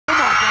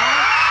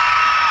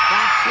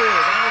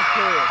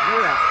cool. Look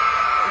at that.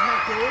 Isn't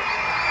that cool?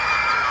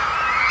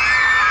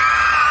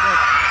 Look,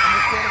 I'm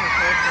recording this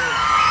whole thing.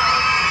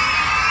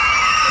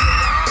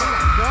 Oh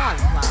my god,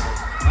 it's loud.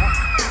 Oh,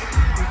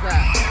 who's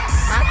that?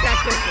 Haschak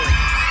Sisters.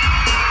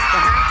 The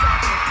Haschak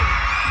Sisters.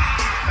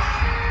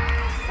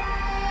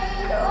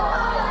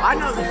 I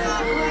know this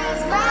song.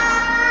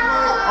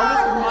 Oh,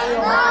 this is my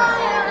own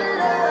song.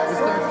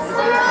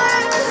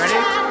 Ready?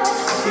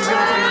 She's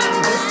gonna come out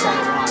with this song.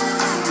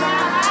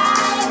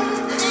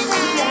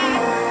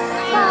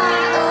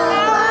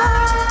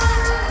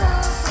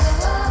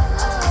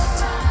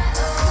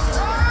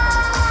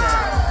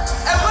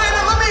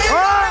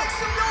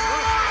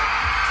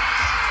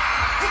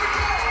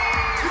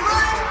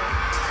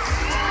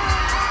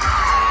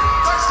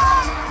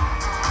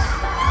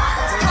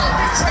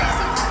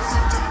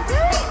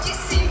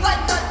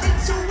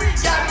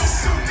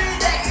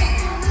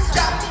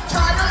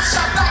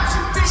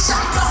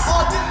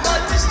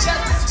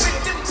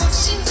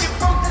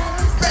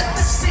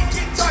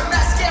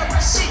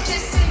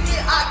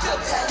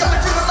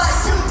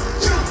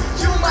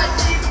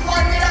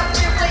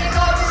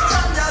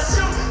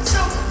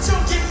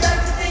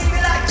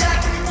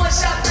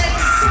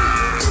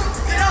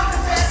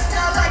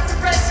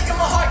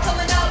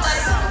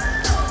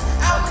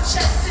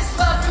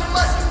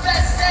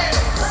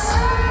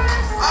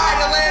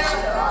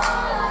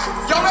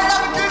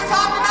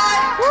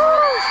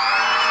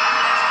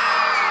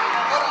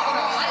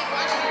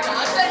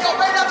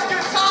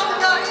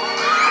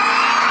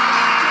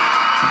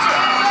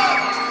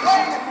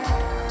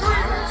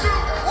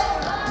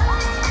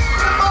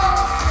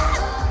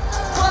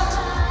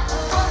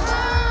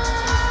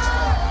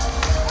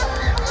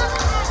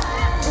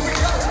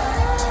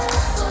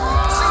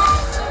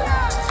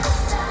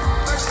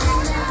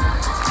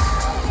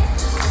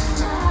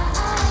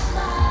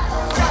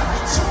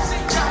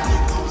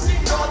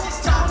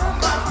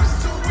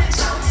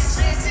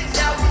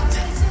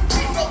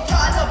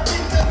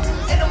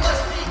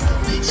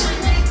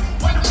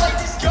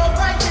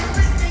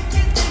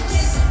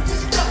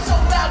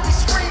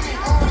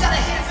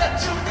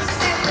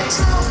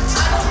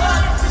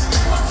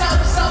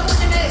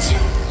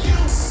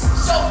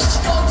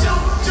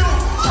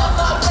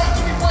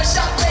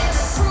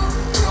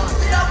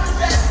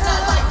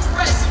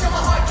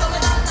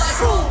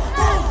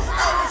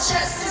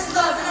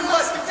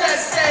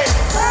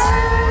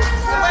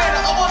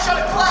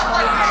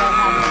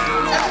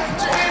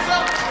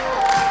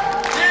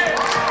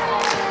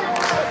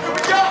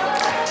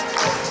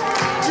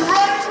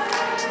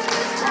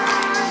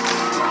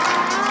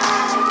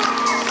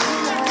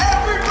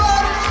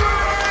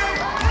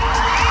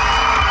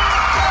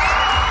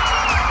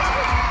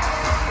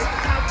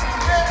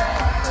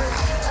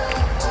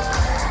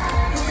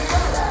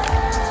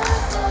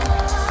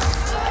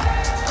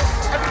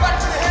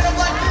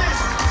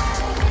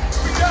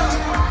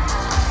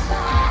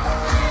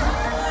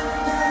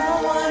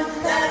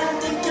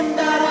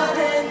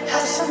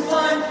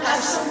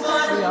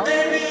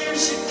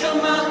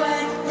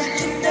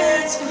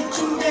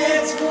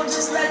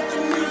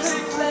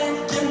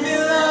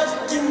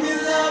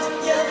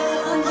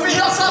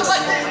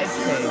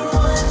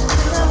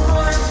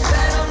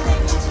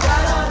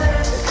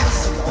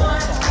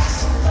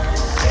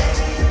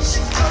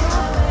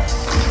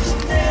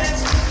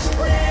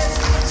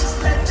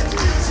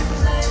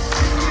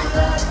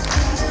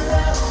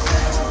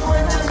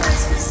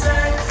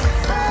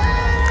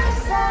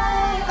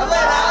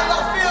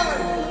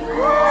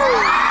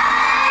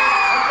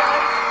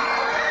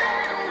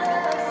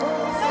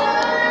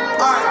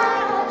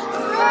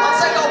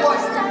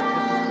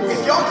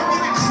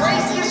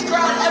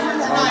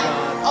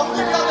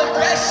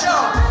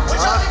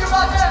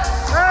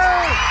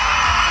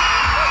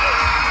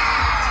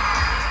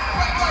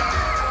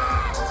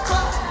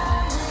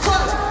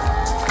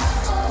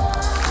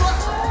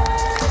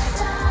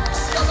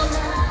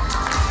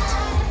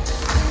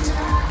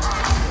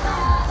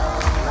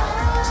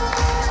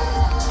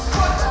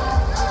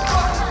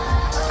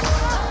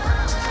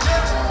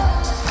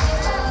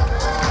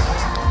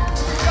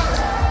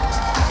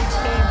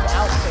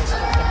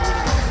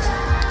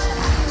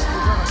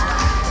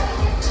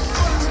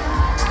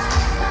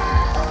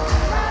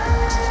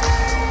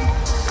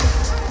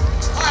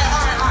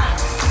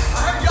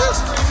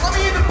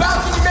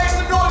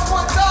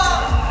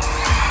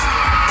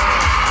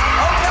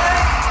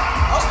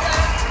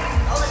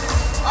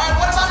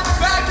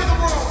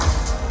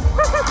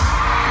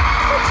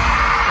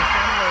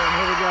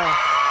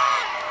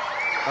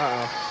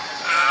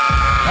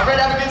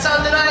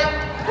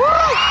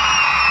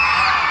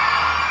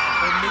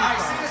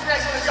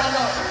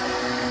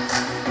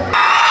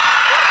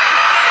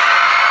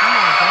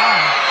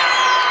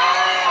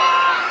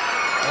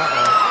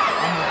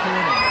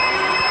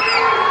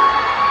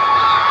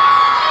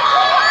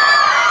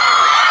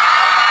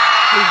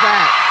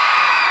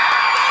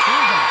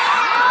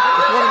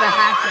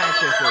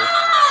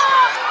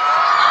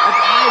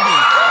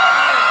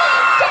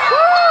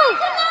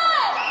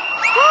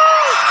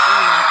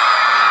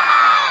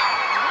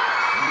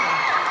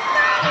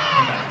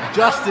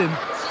 Justin.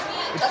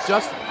 It's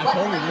just, I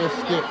told you, little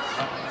skits.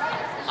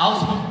 I was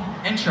supposed to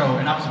intro,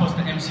 and I was supposed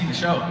to MC the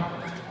show.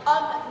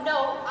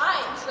 No,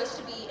 I'm supposed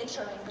to be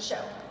introing the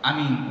show. I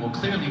mean, well,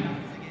 clearly.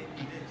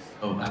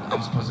 Oh,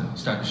 I'm supposed to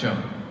start the show.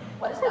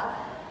 What is that?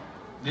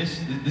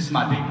 This is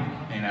my big,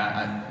 and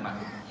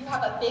You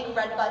have a big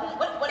red button?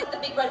 What does the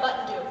big red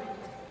button do?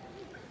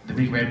 The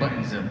big red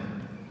button's a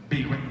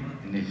big red.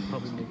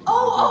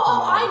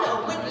 Oh, I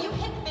know. When you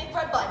hit the big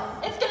red button,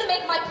 it's gonna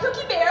make my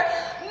Pookie Bear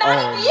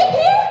Matty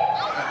appear?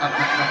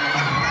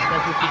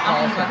 That's what she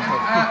calls it,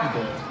 Pookie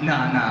Bear.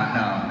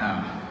 No.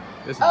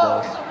 This is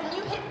Oh, dope. so when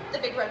you hit the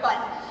big red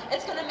button,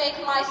 it's gonna make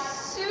my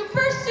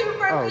super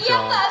BFFs,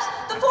 God.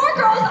 the 4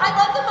 girls I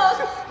love the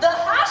most, the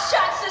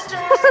Haschak Sisters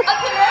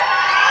appear.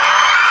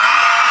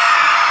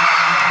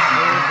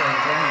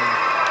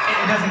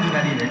 It doesn't do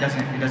that either. It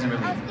doesn't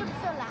really.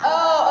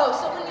 Oh,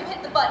 so when you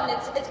hit the button,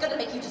 it's gonna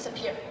make you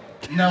disappear.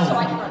 No. So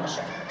I can run the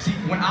show. See,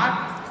 when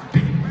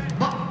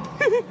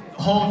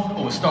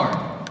whole start.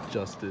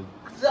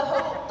 The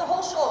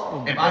whole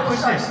show. If I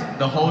push this,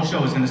 the whole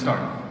show is gonna start.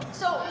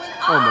 So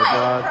when my I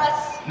God.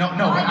 press when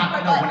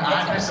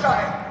I press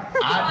start.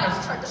 I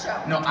press start the show.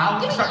 No, I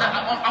will start.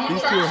 I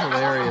These two are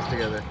hilarious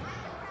together.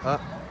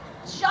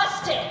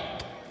 Justin.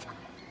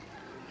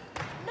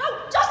 No,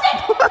 Justin.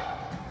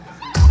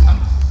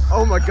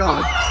 Oh my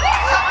God.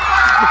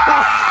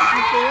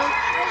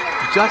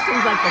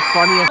 Justin's like the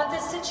funniest. With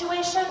this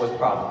situation. What's the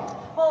problem?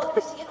 Well,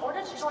 you see, in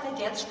order to join a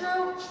dance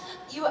crew,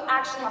 you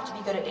actually have to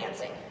be good at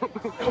dancing.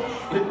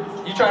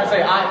 You trying to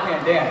say I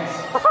can't dance?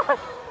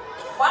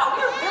 Wow,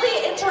 we're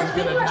really into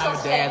repeating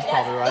ourselves today. dance,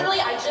 probably, right?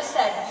 Literally, I just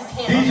said you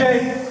can't.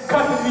 DJ,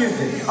 cut the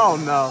music. Oh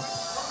no.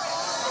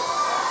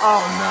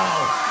 Oh no.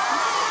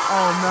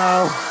 Oh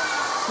no.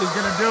 He's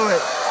gonna do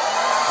it.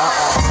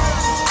 Uh-oh.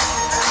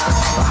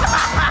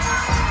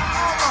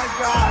 Oh my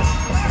God.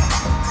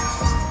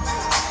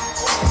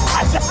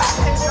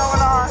 What's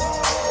going on?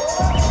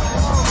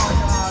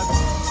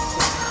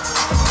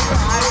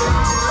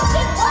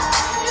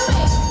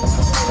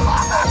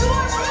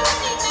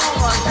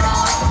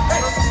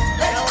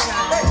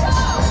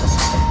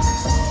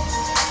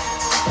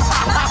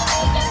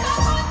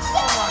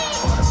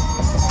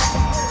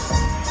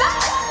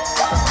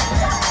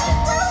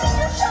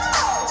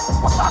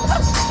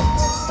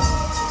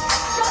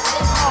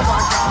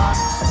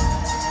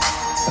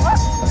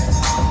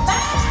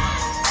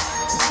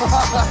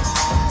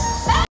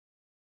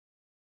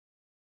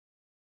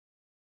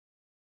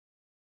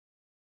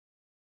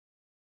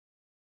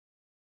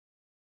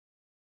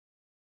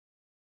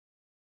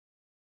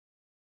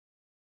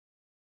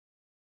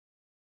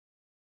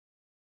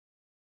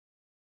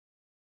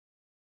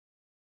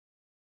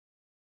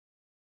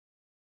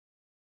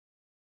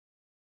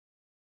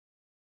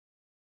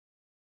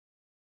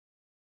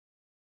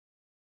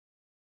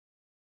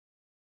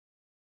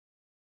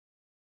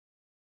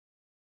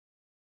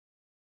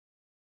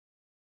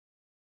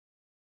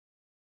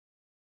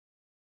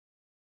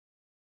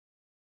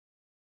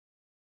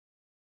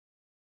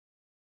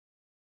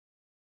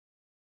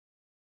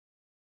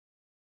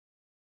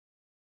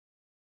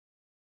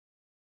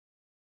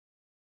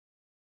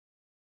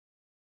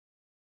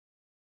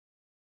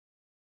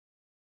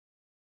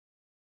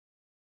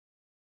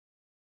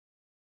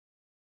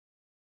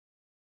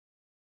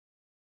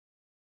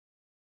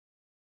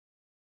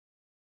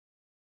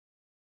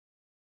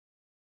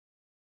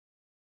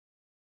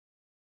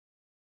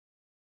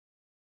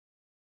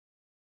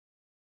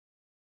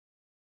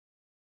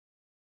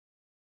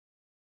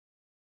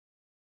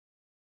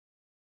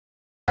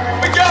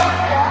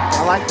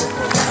 I like this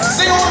one.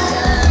 Sing on!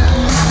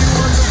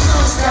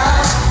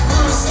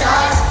 Blue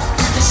skies,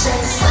 we can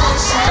shake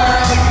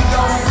sunshine. We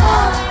going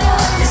up,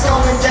 it's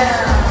going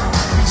down.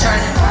 We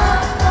turning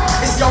up,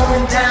 it's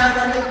going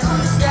down under blue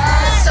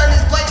skies. Sun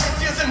is blazing,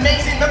 feels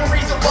amazing.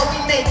 Memories of what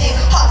we making.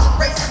 Hearts are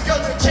racing,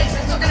 girls are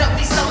chasing, soaking up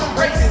these summer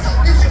raisins.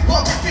 Music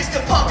bumping, fist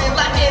are pumping,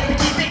 laughing, we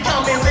keep it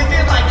coming,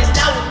 living like it's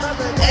now.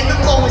 And the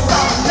moment's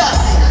all or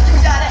nothing. You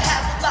gotta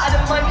have a lot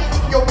of money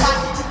in your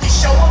pocket. You can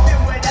show up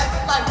in whatever,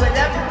 like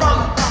whatever.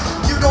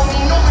 Don't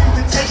need no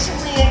invitation,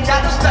 we ain't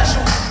got no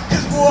special.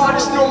 Cause we're all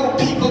just normal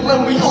people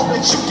and we hope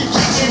that you can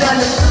kick it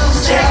under blue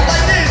skies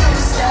like this.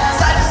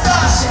 Side to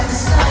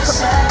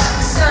side,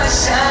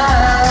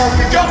 sunshine.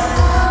 We go,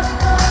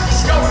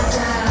 it's going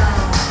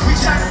down. We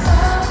turn,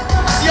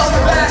 see on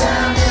the back.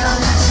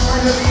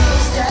 Under blue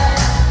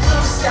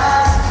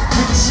skies,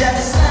 we can share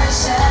the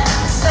sunshine.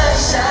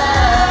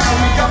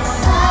 We go,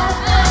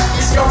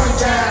 it's going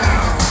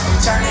down. We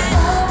turn it,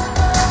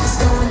 it's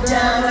going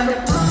down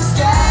under blue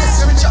skies.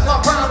 My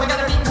rhyme, I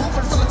gotta be cool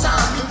for the time.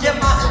 Me and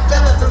my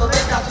fellas till the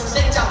late out, from the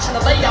stage out, trying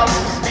to lay out,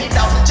 moves made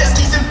out, jet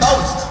skis and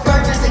boats,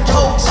 burgers and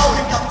cold.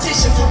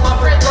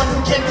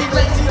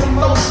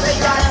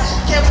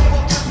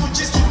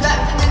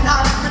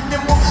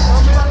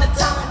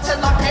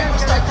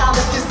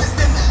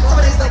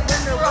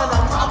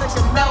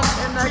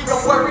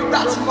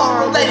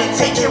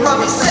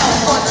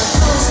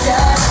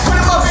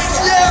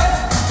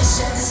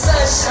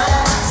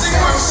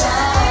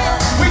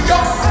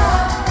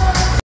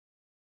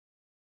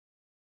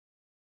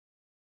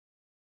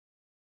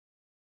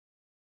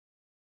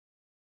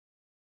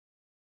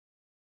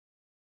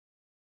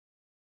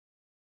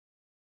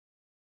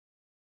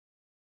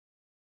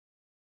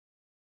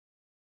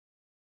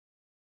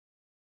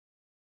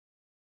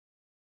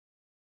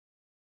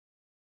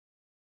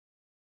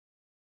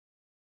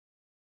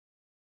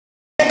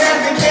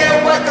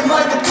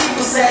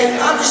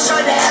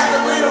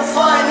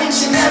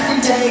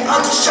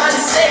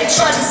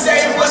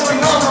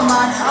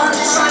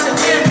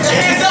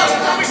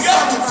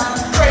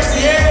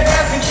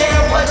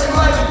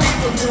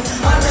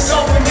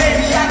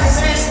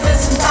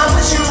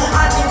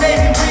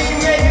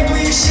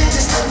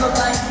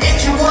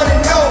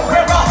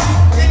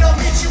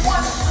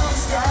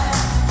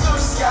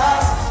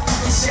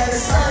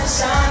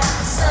 sunshine,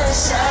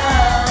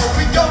 sunshine.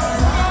 We go,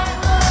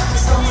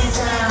 it's going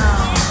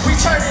down. We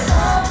turn it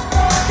up,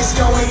 it's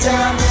going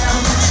down. Now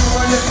put you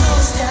under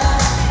blue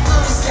skies,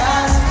 blue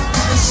skies.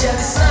 We can share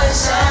the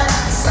sunshine,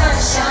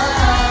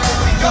 sunshine.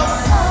 We go,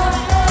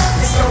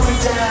 it's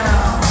going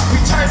down. We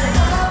turn it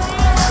up,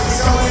 it's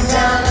going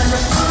down under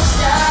blue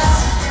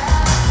skies,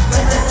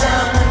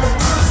 down under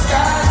blue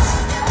skies,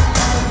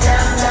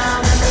 down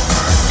under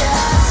blue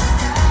skies,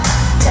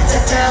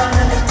 down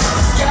under blue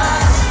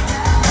skies,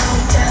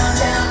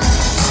 down.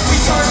 We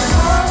turn it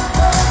up,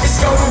 it's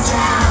going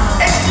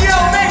down. XTO,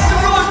 make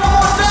some noise one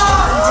more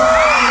time.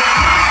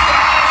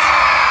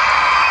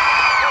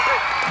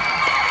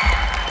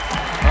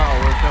 Uh-oh,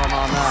 what's going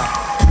on now?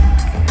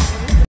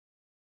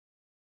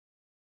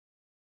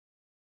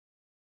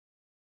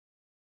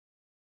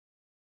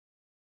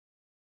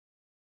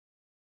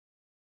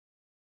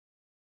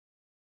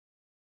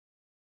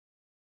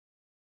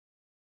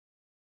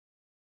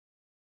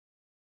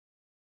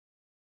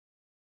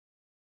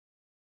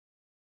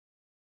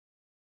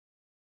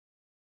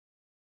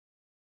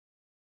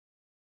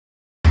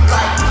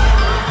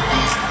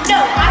 No,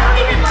 I don't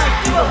even like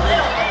you a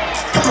little bit.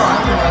 Come on,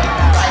 girl,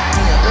 like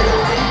me a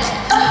little bit.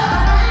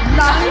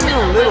 Not even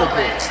a little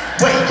bit.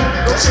 Wait,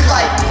 don't you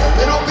like me a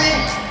little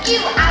bit?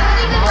 I don't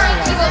even like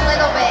you a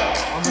little bit.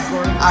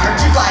 I heard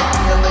you like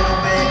me a little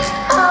bit.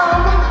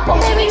 Well,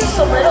 maybe just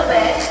a little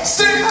bit.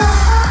 Sing it,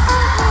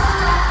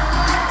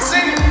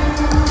 sing it,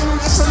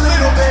 just a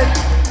little bit.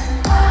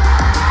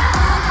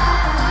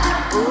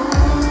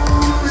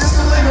 Just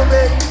a little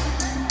bit.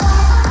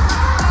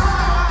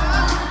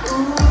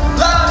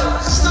 Loud,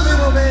 just a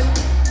little bit.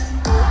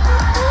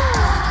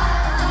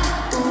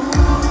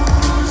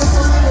 Just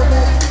a little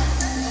bit.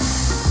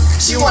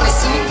 She wanna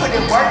see me put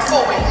in work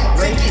for it.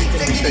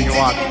 Dig it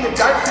in the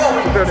dirt for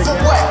it. For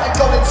what? I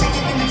go and take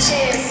it in the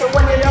chance. So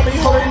when they'll be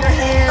holding her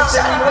hands,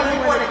 Johnny, where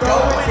you wanna go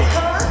with it?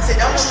 Said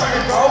I'm just trying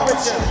to roll with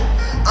you.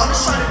 I'm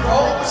just trying to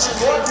roll with you,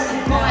 Lord.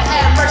 Lord,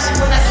 have mercy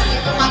when I see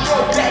it in my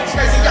throat back.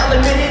 Crazy, y'all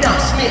admit it, I'm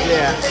Smith.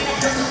 Yeah.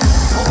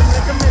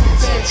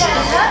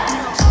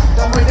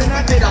 Don't wait a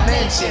bit, I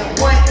mention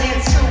 1 and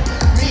 2,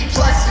 me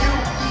plus you.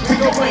 We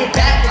go way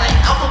back like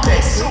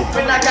alphabet soup,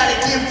 and I gotta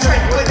give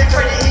Trent where the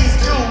credit is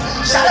due.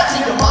 Shout out to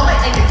your mama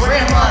and your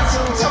grandma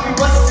too. Tell me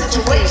what's the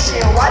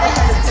situation, why the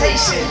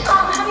hesitation?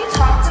 Have you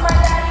talked to my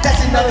daddy?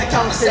 That's another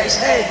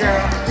conversation. Hey girl,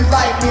 you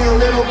like me a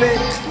little bit?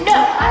 No,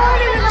 I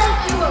don't even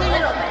like you a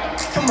little bit.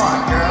 Come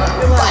on girl,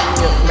 you like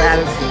me a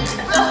little bit?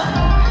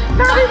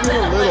 Not even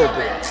a little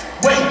bit.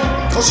 Wait,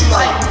 don't you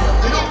like me a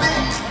little bit?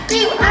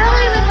 I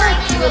don't even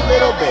like you a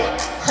little bit.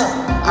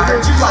 I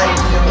heard you like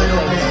me a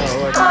little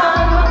bit.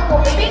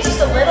 Well, maybe just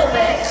a little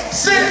bit.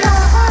 Sing!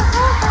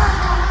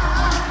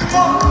 Come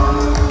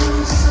on!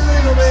 Just a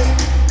little bit.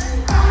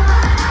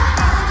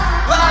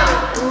 Louder!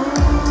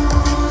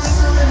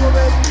 Just a little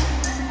bit.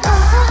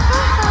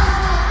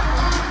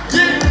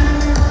 Yeah!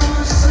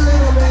 Just a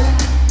little bit.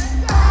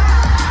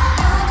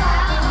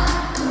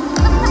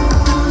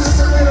 Just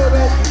a little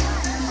bit.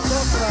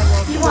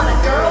 You want a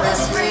girl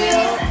that's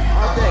real?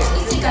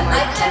 You think I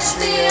might catch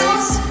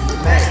feels?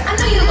 I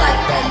know you like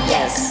that,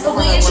 yes. But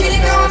when you treat a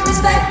girl with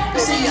respect,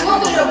 so you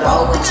want me to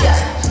roll with ya.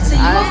 So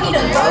you want me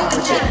to roll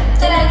with ya.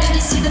 Then I need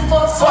to see the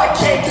full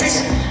 4K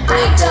picture. I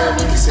ain't dumb,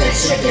 you can spit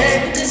your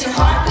game. Does your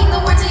heart mean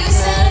the words that you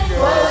said?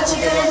 Boy, what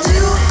you gonna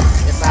do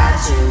if I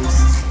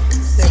choose?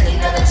 Take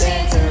another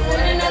chance and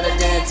win another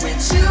dance with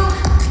you.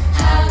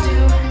 How do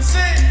you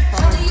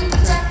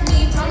protect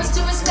me? Promise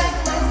to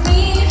respect both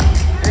me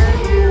and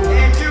you.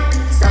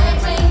 Stop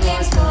playing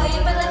games, boy,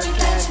 if I let you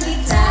catch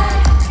me dead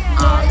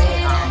on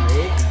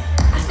it.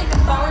 I think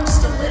I'm falling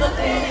just a little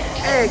bit.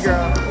 Hey,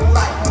 girl.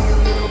 Like me a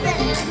little bit.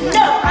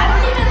 No, I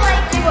don't even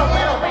like you a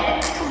little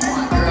bit. Come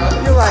on, girl.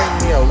 You like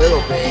me a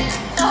little bit.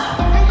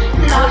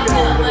 Not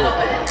even a little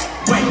bit.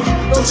 Wait,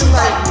 don't you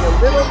like me a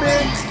little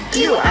bit? I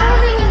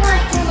don't even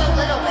like you a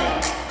little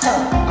bit.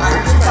 I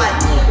heard you like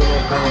me a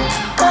little bit.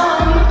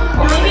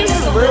 Or maybe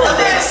just a little Now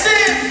bit. let's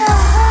sing!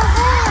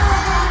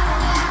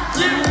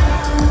 Yeah.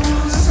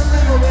 Just a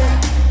little bit.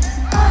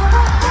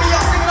 Let me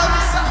y'all sing it on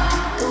this side.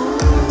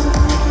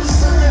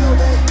 Just a little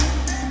bit.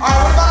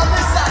 Alright, what about on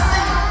this side?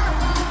 Sing it.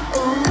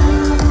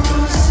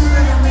 Just a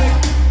little bit.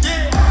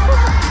 Yeah.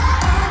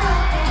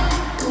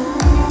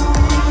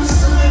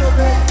 Just a little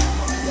bit.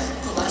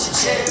 Pull out your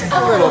chair. A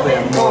little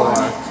bit more.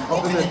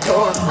 Open the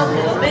door. A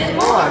little bit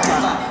more.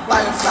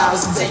 Buy your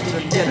flowers and take you to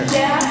dinner.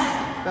 Yeah,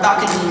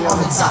 Balcony on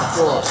the top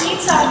floor. keep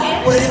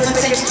talking. What if I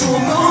take you to a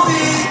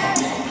movie?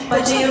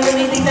 But do you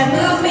really think that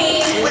move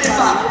me? What if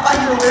I buy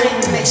you a ring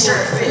and make sure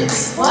it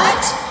fits?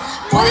 What?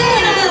 Well, they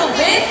ain't a little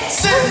bit.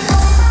 Sing!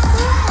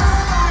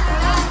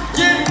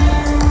 Yeah!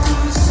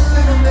 Just a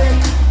little bit.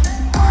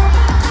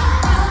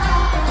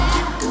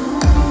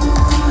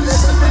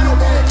 Just a little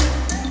bit.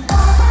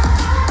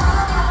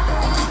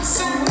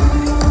 Sing!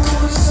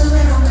 Just a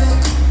little bit.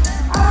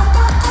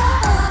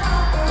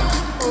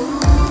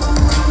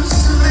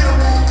 Just a little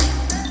bit.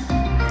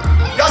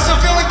 Y'all still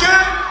feeling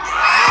good?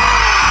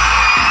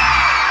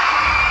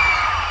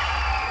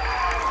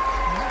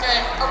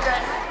 Okay.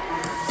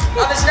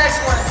 this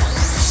next one.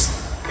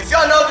 If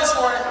y'all know this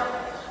one,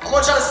 I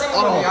want y'all to sing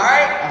with me,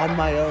 alright? On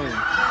my own.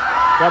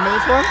 Want me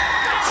this one?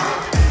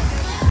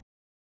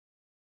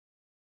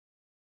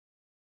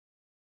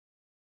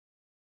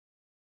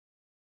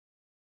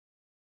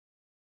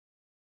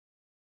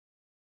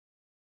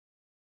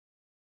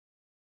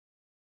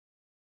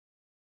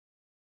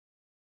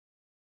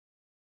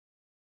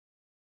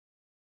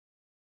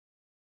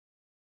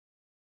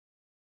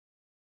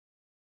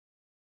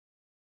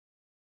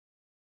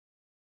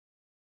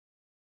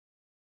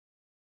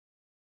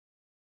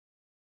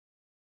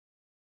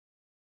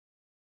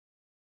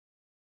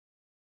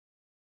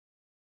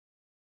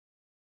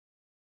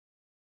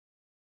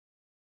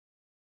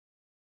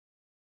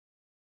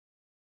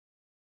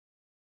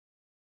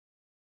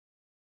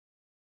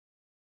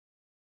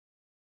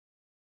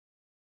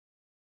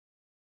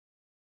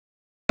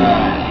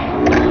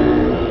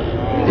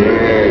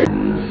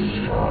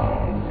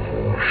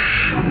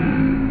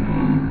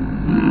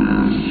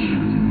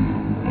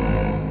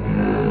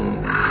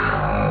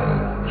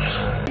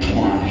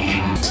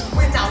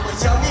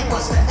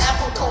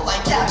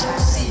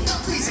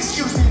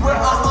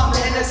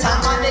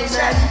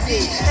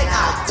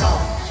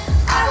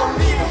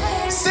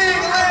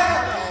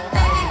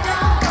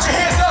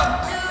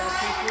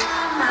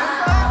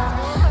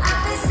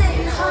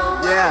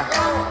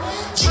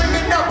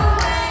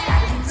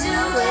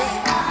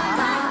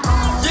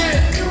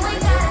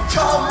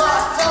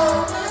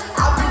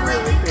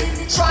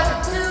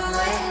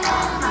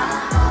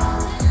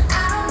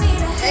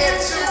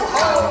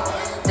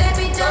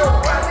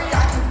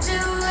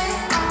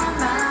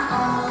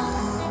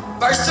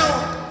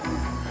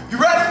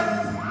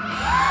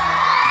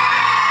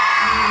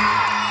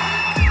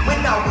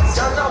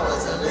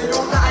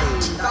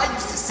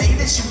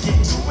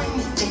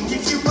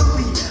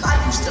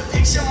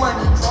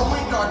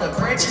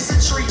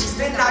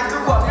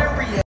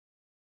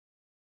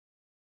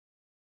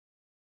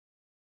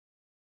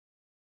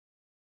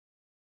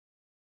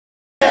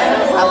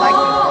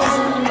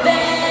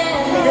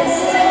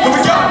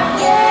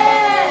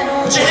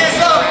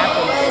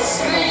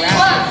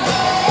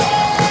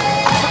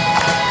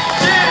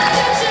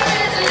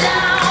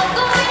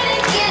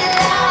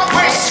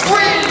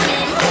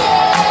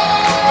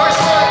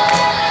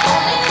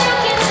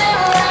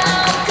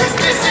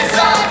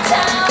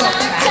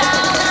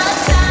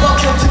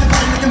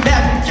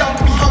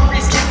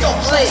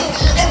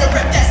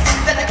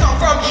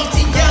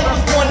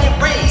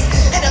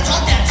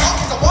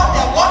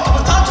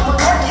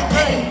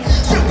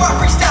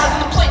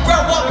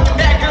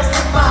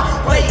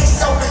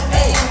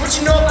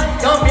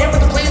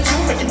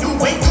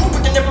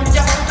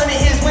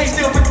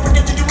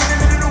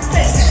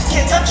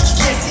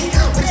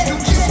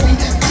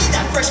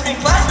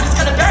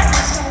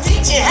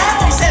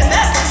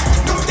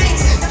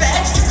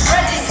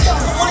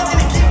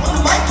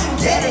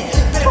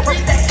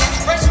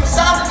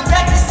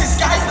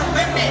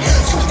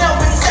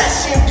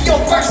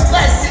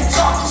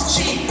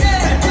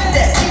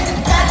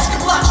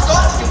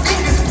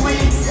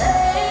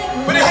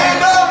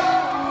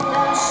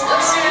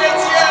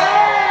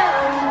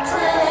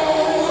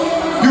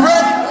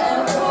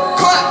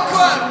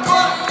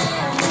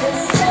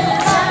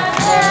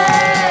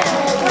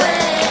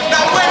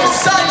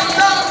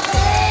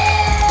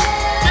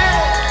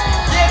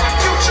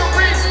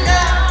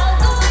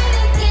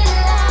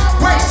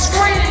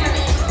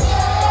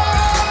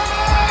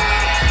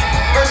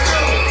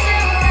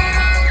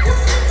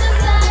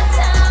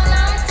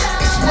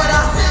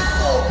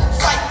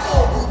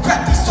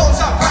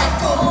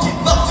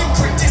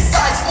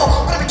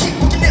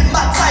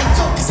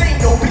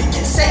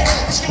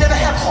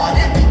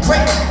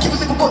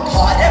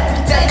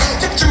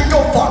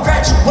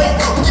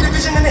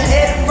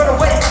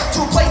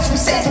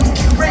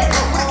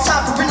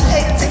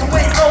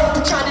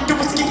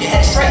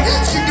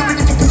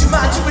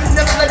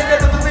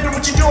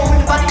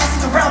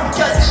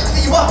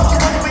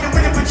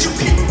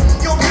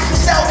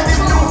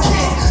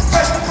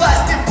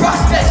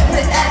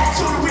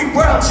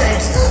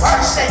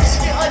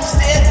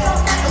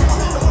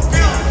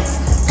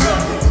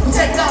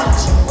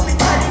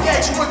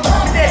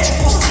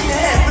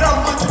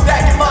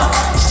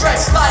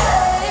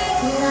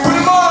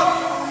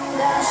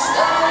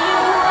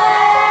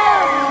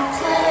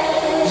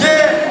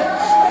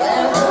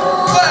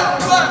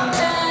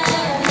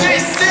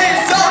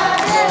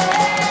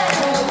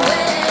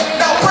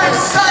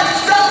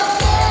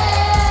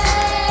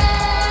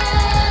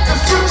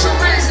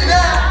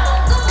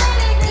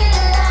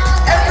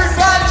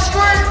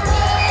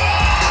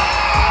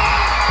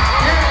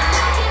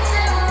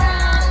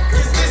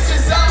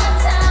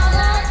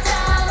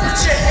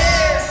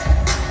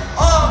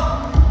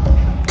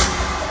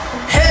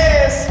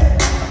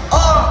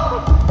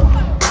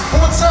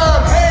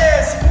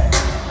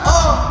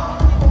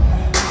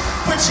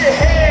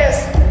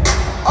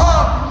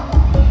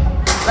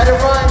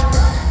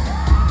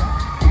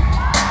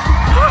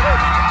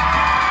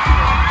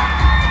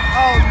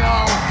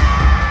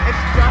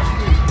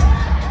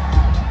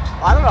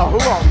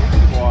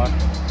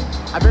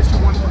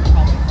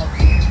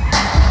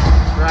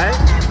 Right?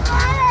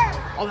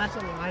 Oh, that's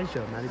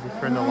Elijah. Matty, your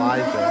friend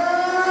Elijah.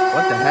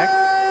 What the heck?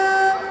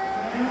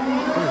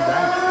 What is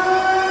that?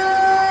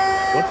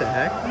 What the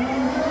heck?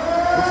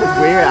 This is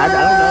weird. I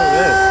don't know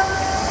this.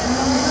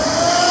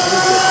 What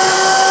is this?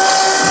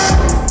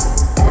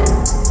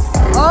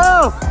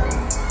 Oh!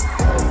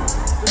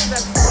 This is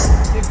that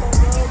sickle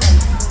road that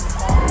you can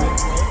fall right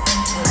away.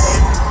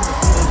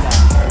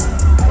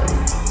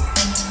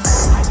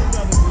 I didn't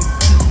know this was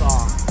this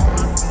song.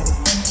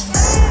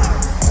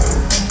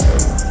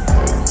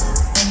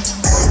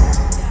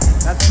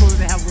 That's cool.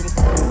 They have little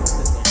balloons.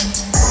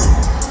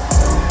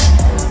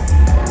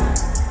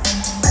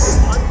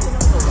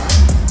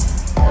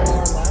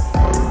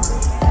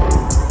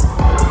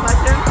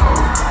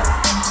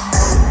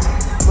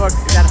 Look,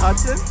 is that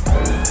Hudson?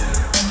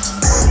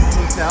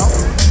 Can you tell?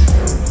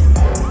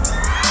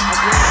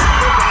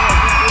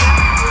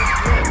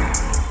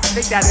 I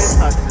think that is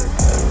Hudson.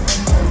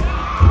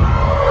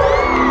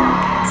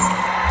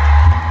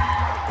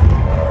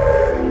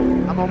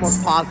 I'm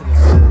almost positive it is.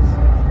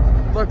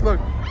 Look, look,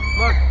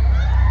 look.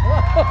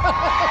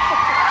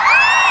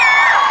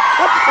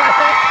 What the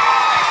heck?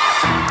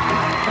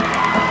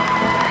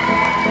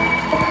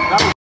 That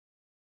was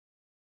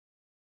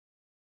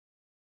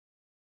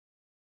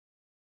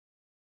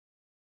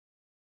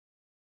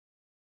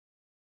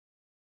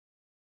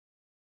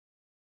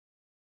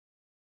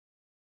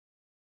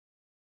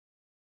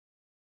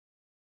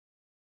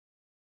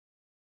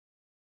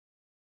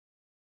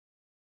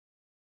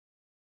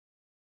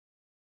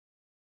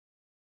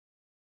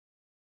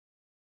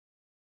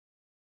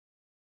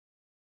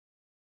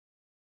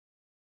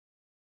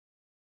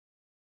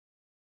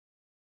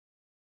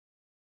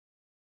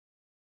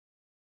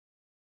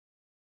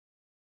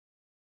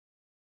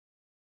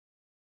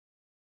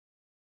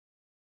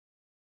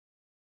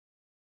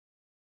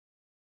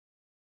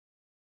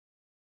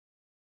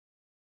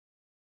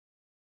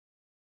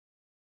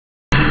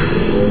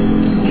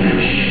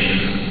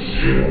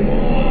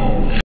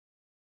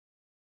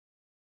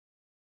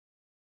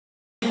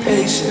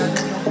patient.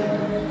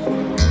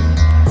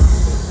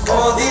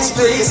 All these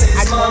places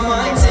my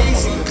mind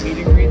takes me.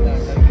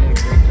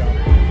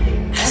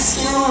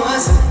 Asking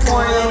what's the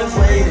point of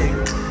waiting.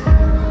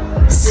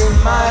 It's in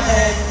my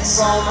head,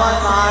 it's on my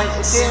mind.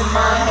 It's in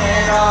my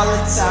head all the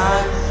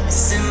time.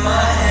 It's in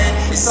my head,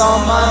 it's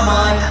on my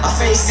mind. I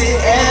face it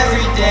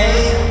every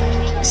day.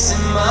 It's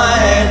in my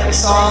head,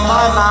 it's on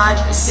my mind.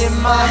 It's in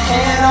my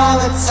head all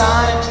the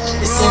time.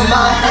 It's in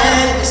my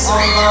head, it's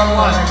on my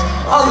mind.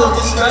 All of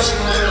this pressure,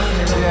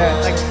 yeah,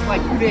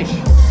 like fish.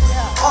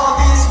 all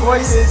these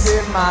voices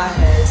in my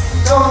head,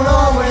 don't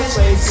know which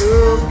way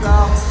to go.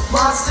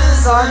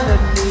 Monsters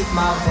underneath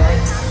my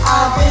bed,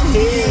 I've been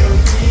here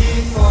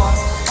before.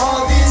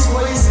 All these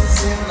voices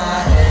in my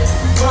head,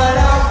 but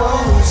I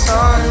won't lose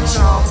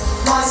control.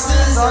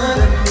 Monsters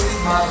underneath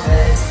my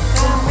bed,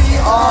 and we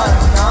are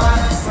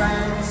not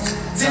friends.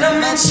 Did I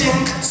mention,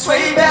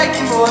 sway back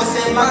and forth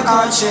in my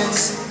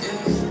conscience?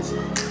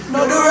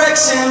 No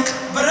direction,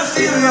 but I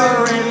feel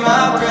you're in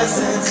my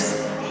presence.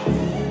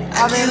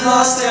 I've been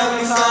lost, help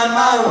me find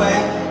my way.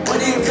 What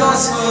it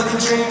costs for the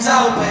dreams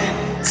I wait.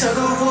 Took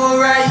a fall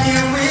right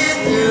here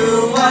with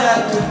you. What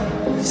I do,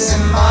 it's in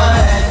my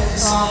head,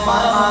 it's on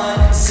my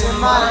mind. It's in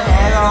my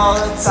head all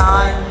the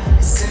time.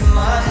 It's in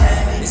my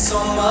head, it's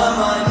on my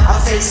mind. I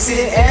face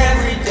it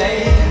every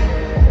day.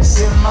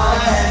 It's in my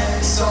head,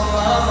 it's on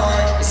my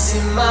mind. It's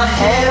in my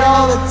head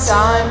all the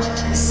time.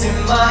 It's in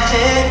my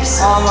head,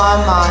 it's on my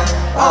mind.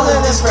 All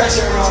of this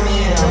pressure on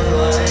me and I'm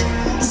like,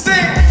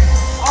 sing!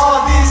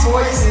 All these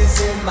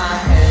voices in my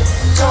head,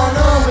 don't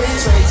know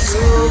which way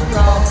to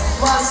go.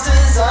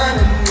 Monsters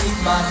underneath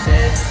my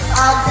bed,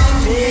 I've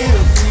been here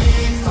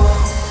before.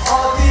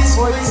 All these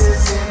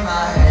voices in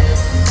my head,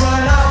 but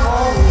I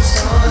won't lose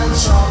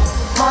control.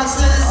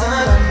 Monsters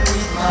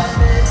underneath my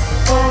bed,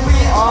 but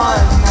we are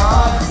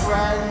not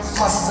friends.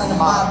 Monsters under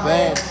my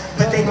bed,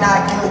 but they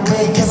not gonna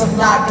win, cause I'm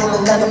not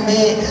gonna let them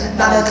in.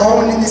 Not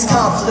alone in this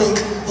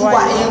conflict. Who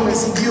I am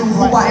isn't you,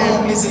 who I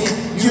am isn't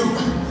you.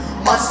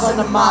 Monsters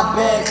under my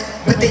bed,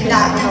 but they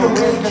not gonna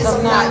win, cause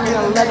I'm not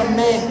gonna let them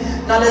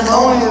in. Not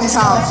alone in this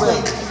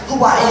conflict. Who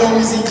I am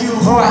isn't you,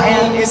 who I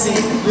am isn't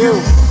you.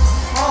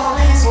 All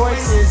these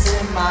voices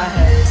in my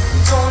head,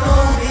 don't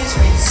know which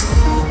way to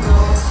go.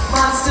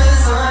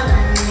 Monsters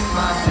underneath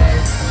my bed,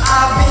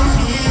 I've been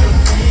here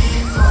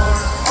before.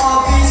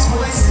 All these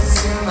voices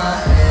in my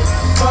head,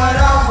 but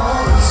I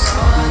won't lose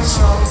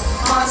control.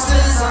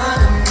 Monsters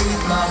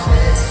underneath my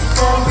bed,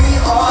 but we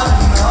are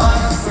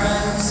not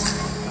friends.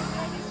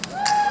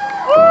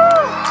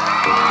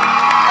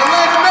 And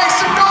let it make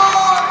some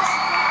noise!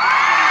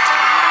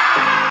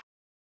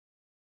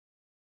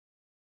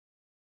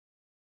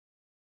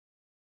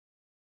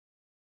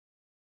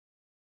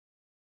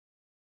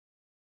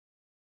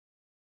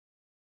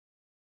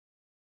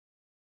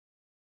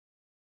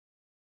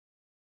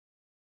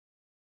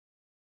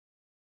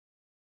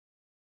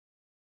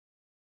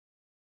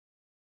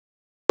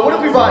 What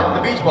if we brought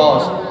the beach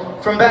balls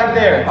from back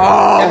there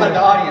and let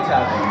the audience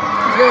have them?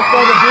 He's gonna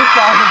throw the beach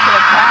balls into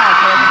the crowd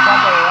so they can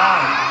bump it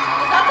around.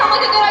 Does that sound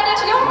like a good idea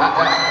to you?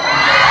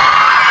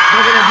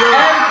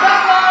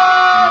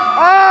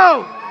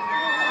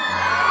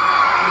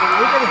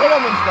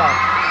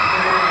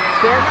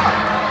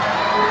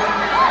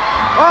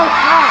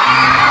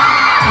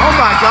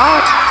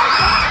 God.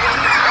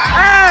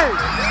 Hey!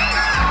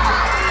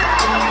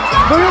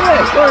 Look at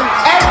this. Look.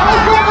 Hey,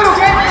 let's go a little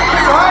game real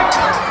quick, alright?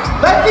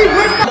 Let's see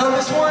which know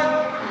this one.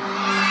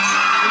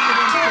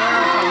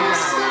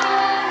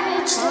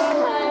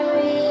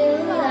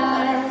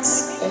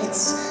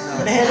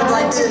 With a hand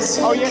like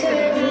this. Oh, yes, it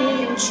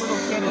is.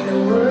 In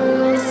a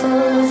world full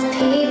of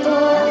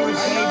people,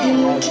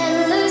 you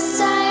can lose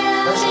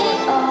sight of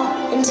it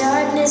all, and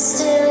darkness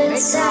still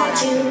inside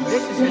you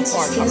makes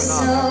you feel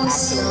so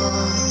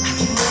small. I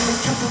can name a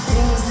couple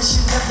things that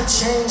should never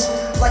change,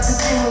 like the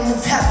feeling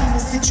of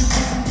happiness that you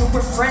give when you're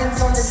with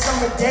friends on a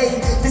summer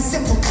day. The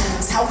simple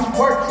things, how we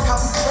work, how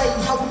we play,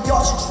 how we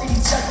all should treat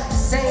each other the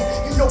same.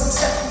 You know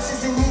acceptance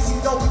isn't easy,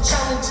 though it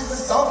challenges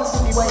us all in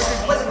some way.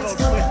 Whether it's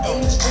color,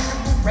 age, gender,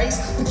 race,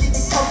 we get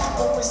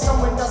comfortable when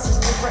someone else is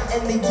different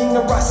and they in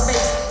our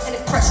space, and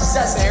it pressures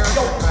us to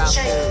go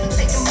change. We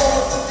take a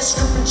moment from this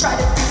group and try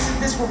to piece of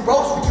this with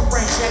roles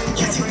rearranged.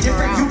 Because you're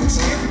different, you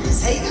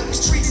experience hate.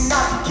 Mistreated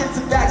not because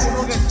of actions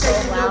that you've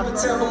taken or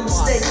eternal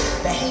mistake.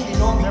 But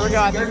hated on me because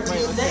of your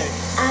DNA.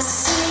 I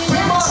see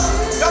Come on,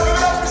 y'all give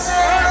it up for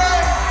Sarah.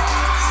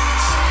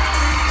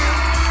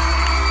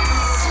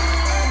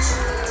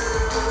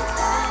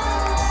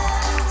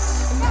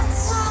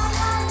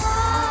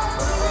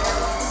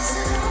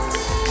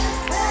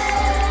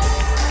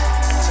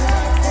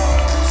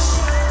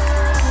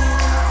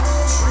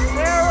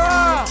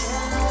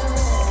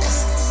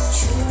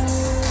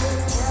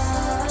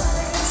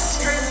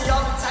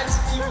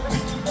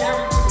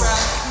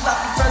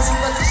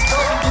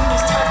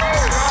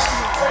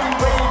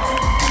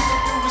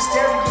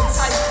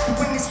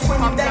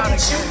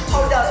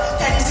 Hold up,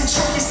 that isn't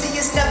true. You see,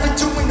 it's never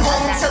doing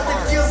home until it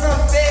feels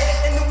unfair.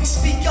 And then we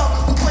speak up,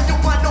 we wonder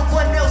why no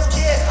one else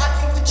cares. I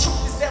think the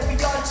truth is that we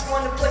all just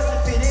want a place to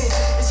fit in.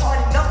 It's hard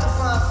enough to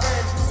find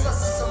friends with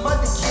us or some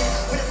other kid.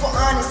 But if we're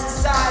honest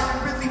inside,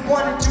 we really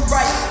want to do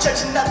right.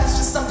 Judging others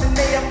for something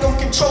they have no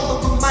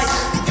control over might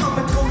become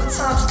a goal at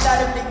times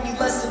without it make me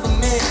less of a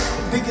man.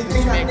 The bigger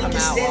thing I think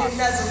is standing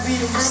as a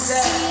leader with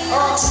that.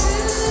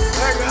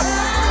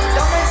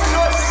 Y'all make some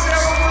noise for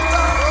Sarah one more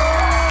time.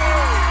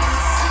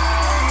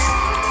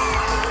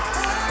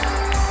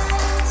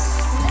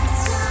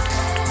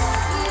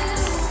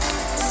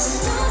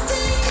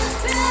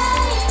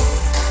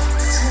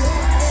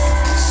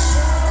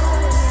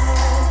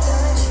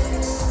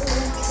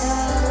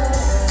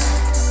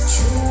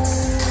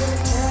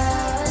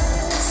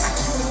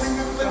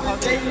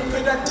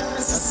 Put our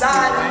difference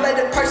aside and let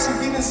a person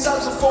be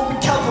themselves before we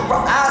cover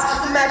our eyes.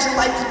 Imagine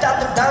life without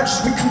the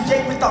boundaries we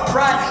create with our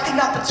pride, and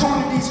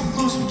opportunities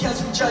we lose because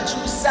we judge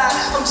you aside.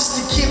 I'm just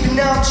a kid, but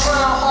now I'm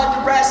trying hard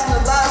to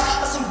rationalize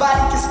how somebody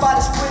can spot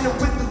a splinter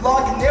with the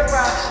log in their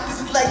eye.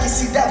 This is a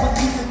legacy that we're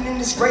leaving in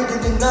is greater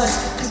than us,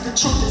 because the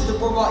truth is that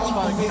we're all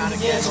equal in the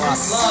ends with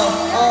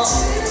love.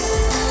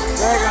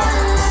 There you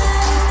go.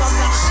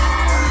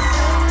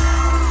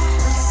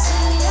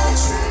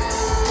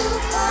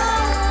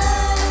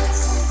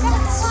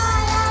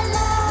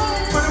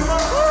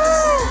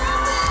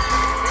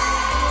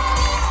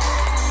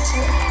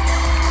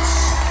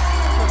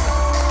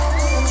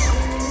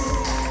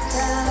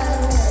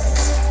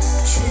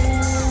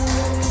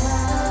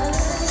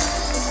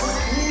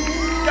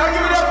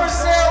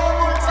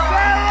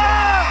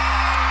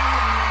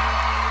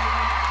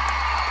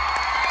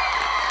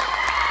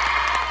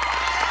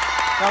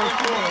 That was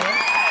cool, man.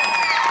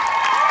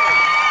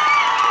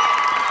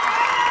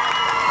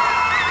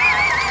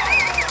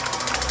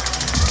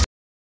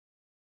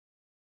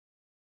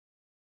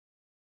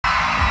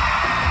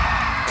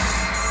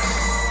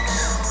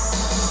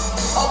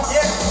 Oh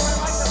yeah,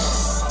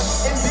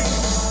 and B.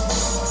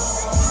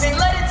 They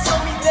let it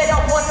tell me that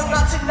I want them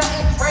not to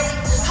nothing great.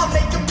 I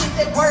make them get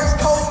their words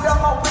cold on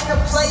my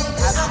window plate.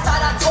 I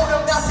thought I told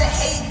them not to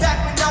hate back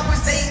when I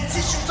was 8.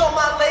 Tissues on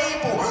my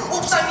label,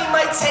 oops, I need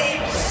my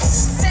tape.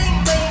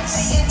 Same lane,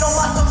 cheating on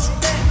my social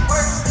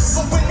networks.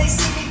 But when they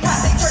see me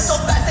pass, they turn so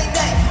fast, they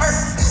neck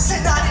hurts.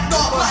 Tonight in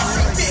all black,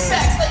 straight fit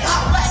backs, like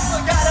hot wax.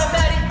 I got a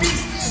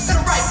MattyBRaps, to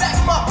the right back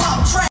of my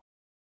pop track.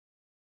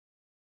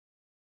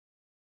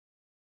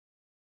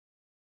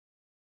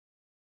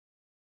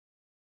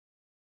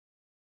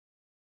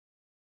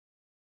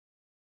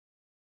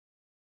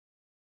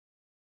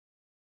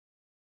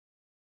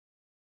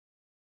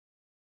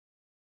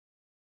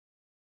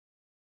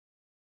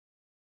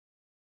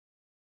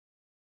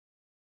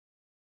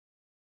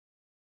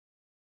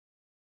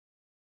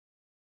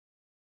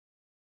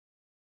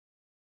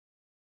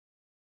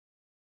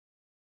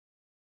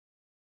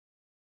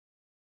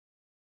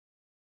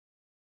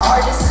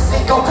 Artists,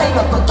 they gon' paint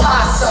a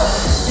Picasso.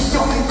 The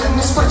only thing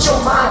is what your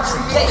mind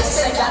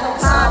creates. Ain't got no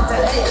time for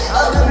hate.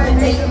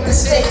 Eliminating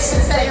mistakes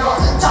since they on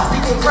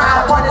topic and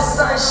grind while the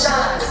sun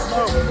shines.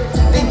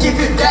 Then give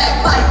it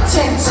back like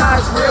 10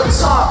 times real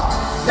talk.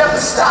 Never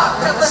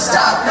stop, never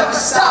stop, never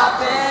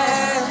stop,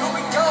 man. Here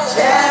we go.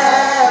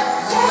 Yeah.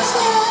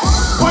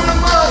 Put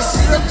them up, you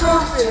see the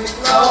proof when we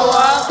blow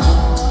up.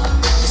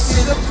 You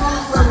see the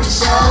proof when we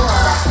show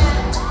up.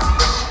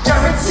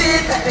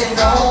 Guaranteed that they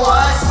know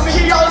us. Let me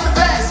hear y'all in the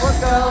back. What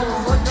go,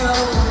 what go,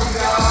 what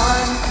go.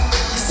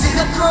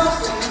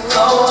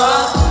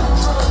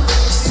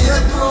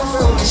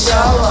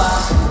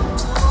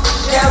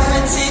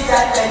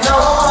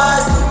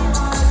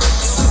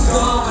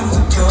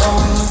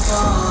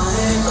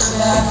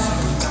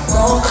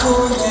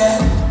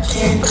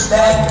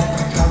 back and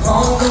pick our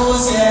own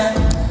goals, yeah.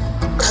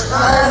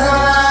 Lies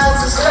on lies,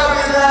 a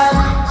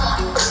storyline.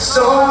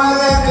 So we're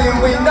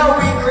living with no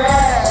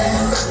regret.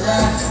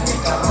 Laugh and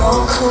make our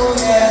own cool,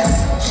 yeah.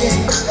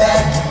 Kick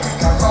back and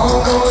pick our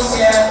own goals,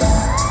 yeah.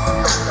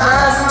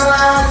 Lies on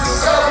lies, a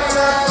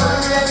storyline.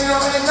 We're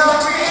living with no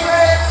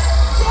regret.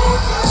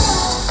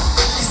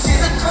 You see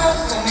the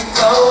proof when we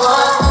glow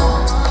up.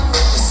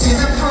 You see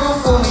the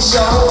proof when we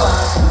show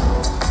up.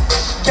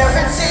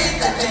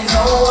 Guaranteed that they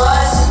know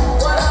us.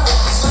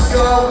 Cause we're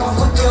going,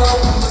 we're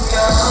going, we're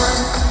gone.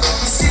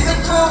 You see the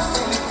proof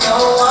when we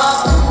glow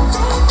up.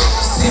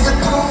 You see the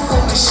proof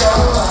when we show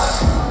up.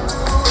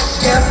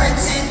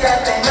 Guaranteed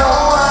that they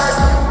know us.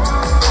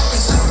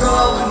 Cause we're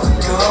going, we're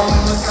going,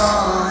 we're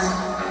gone.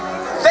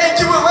 Thank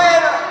you,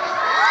 Atlanta.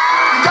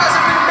 You guys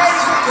have been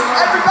amazing.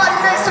 Everybody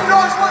make some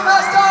noise one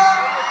last time.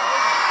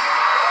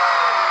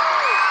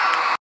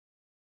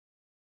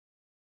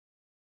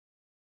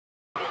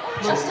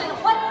 Justin,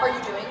 what are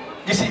you doing?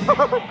 You see,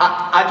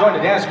 I joined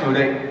the dance crew.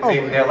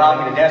 They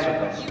allowed me to dance with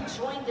them. You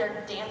joined their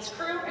dance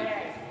crew?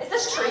 Is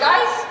this true,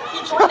 guys? You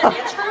joined their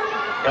dance crew?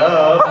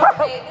 Duh.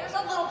 Okay, there's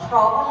a little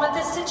problem with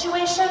this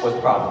situation. What's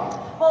the problem?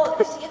 Well,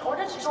 you see, in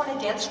order to join a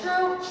dance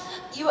crew,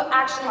 you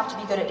actually have to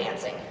be good at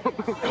dancing.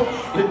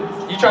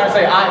 You trying to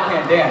say I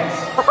can't dance?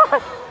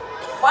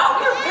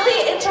 Wow, we're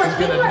really into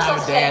repeating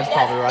ourselves today. Dance,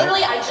 probably, right?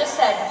 Literally, I just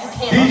said you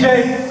can't.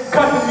 DJ,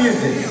 cut the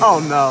music.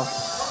 Oh no.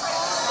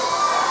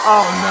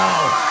 Oh no.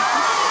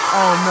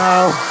 Oh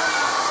no.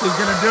 He's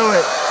gonna do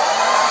it.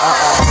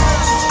 Uh-oh.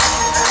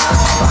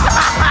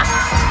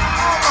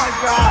 Oh my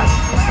God.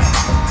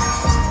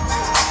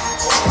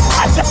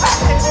 What the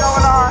heck is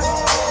going on?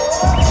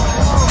 Oh my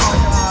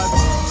God.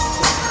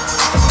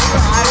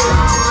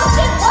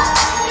 Justin, what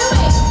are you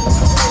doing?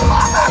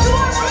 You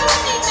are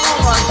ruining me. Oh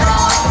my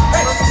God.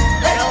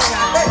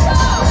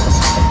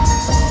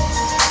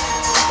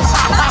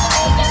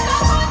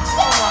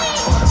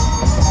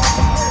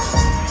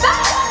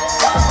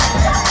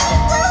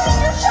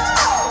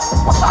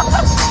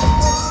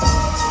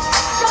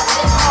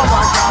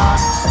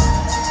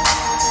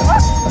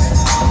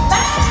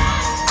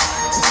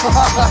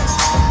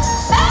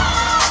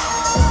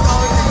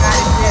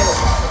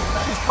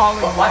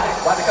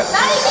 Why they cut the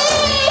Matty!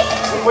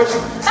 What you?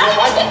 Matty,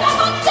 get back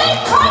on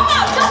stage right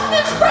now!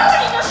 Justin's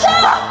ruining your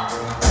show!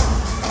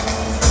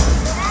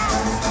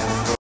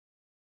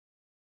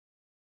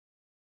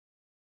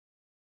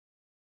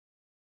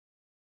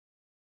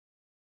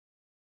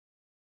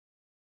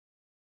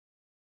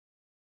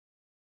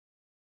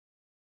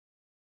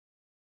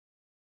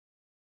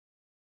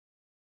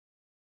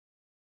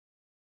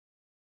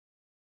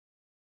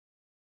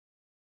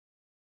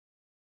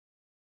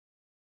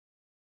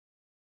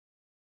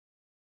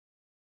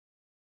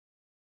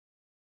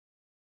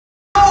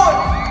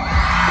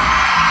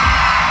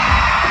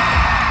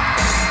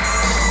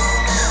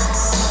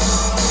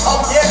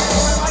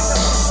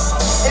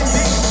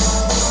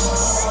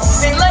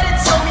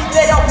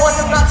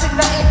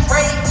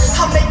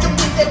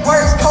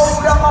 Words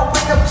cold on my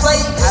window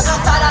plate. I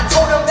thought I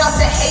told them not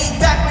to hate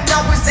back when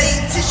I was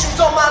 8. Tissues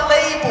on my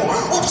label.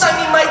 Oops, I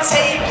mean my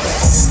table.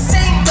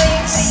 Same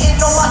lane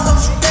cheating on my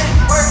social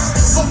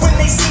networks. But when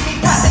they see me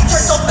pass, they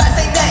turn so fast,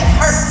 they neck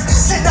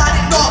hurts. Tonight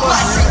in all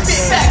black, straight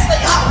big backs, they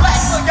hot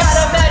wax. Look out,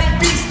 I'm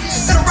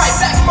MattyBRaps. Then right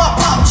back in my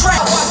pop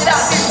track. Walk it out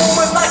these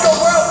rumors like a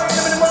whirlwind.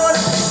 Living in money,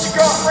 your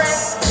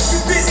girlfriend.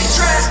 You busy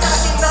trash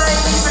talking, I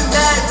ain't even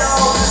mad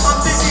though. I'm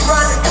busy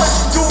riding the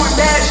country doing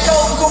mad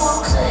shows on my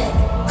click.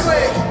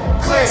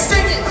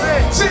 Sing it,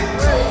 sing it.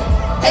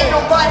 Ain't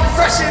nobody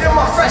fresher than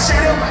my click.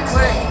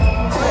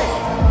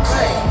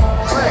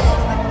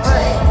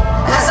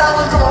 As I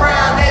look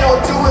around, they don't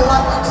do it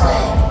like my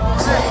click.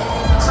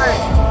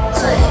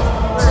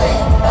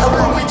 And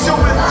when we do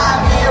it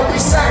live, man, we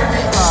serve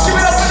it. Give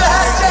it up for the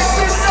Haschak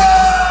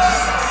Sisters.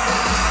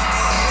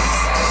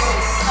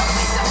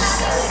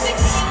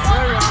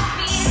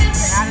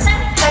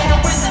 Ain't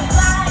no reason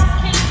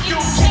you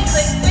can't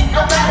click.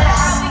 No matter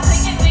how we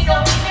click it, we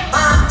gon' leave it.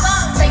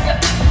 Take a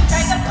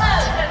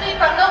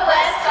from the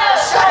West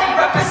Coast. Shawty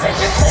represent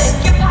your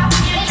clique. Your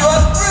posse and your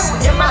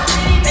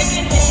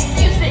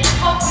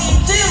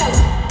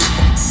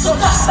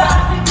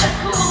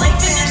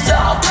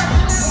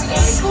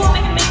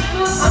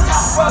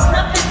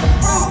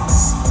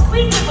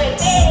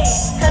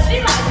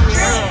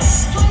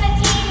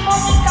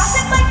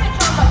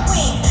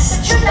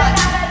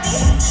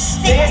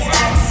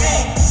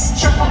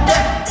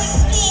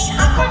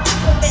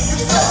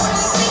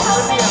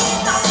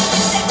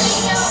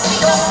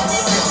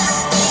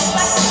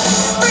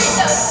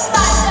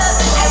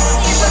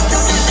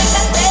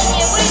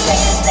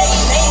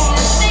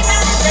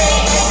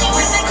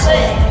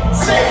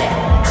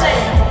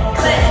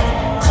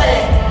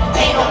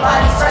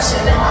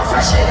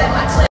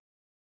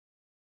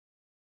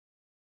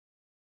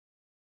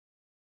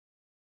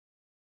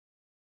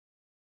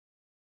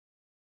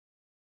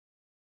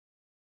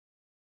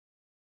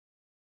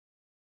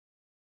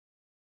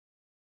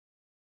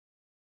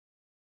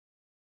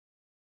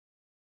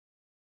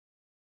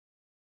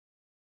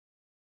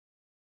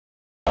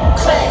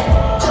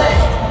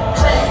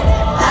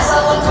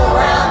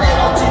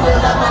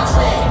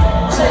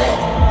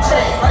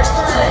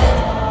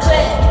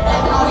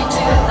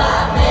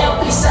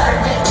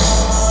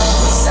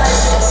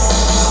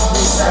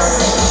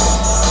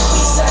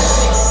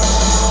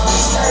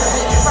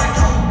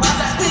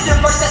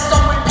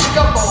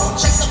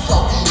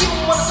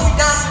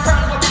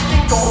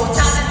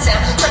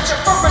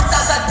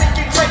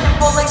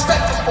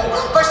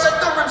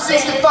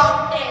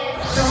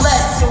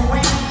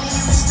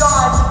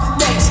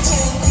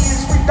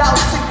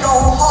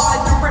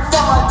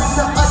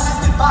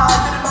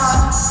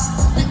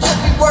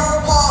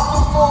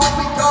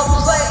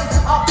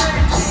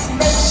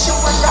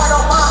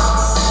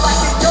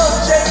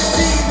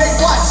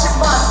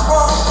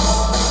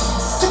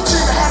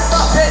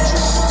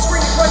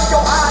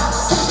your eye.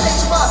 To the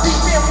stage of my big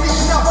family,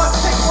 and I want to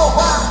take for a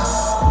while.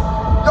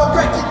 No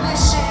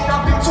recognition,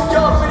 I've been too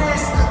young for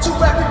this. To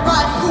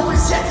everybody who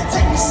is yet to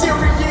take me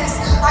serious,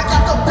 I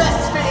got the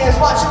best fans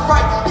watching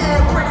right here.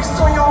 Pretty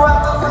soon you'll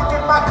have to look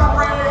at my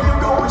career. You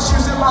go and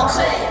choosing my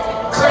click,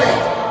 click,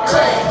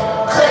 click,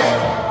 click,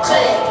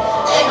 click.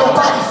 Ain't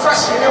nobody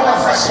fresher than my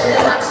fresher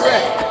than my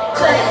click,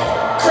 click,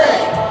 click,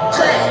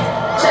 click,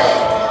 click.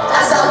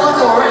 As I look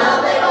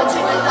around, they don't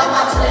do it like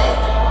my click,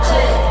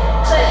 click,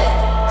 click,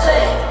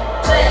 click,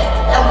 click.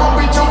 And when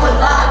we do it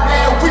live,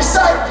 man, we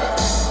serve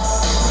it.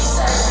 We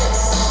serve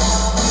it.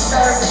 We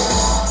serve it.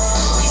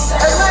 We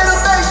serve it. Atlanta,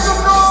 make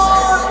some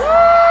noise!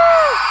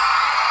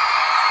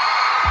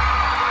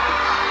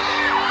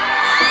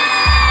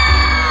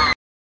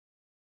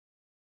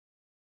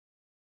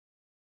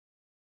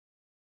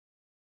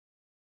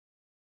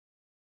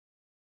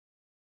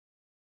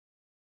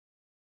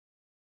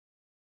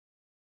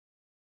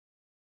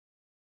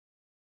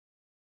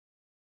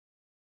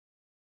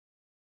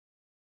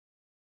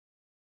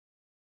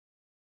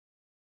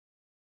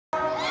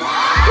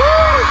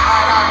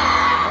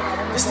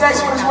 This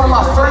next one is one of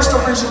my first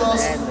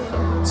originals.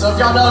 So if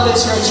y'all know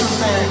this, you're a true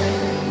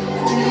fan.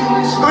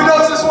 Who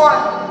knows this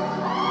one?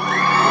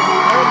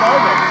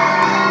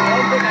 I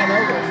don't think I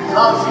know this.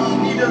 Love who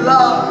you need to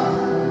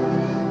love.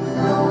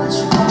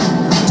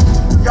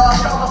 Y'all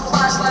got my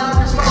flashlight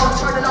on your phone,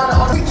 turn it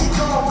on. We keep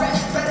going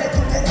rest better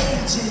through the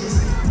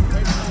ages.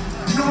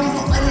 No need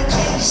for an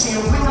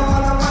occasion. We know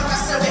on the mic, I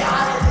said we're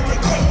hotter than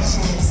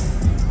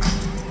occasions.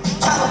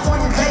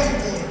 California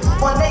baby,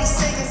 one day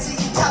singers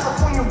eating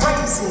California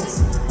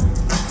raisins.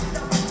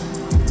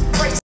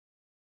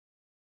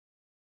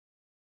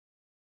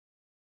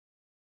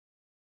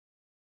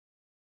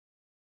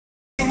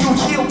 And you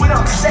hear what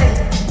I'm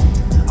saying?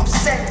 I'm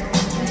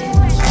saying,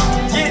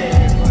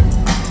 yeah.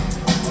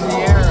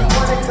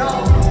 Wanna go,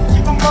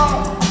 keep 'em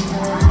up,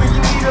 when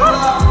you need a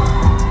love.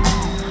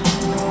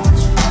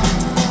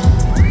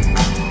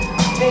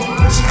 Hey,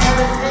 what you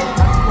gonna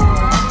think?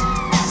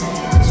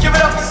 Give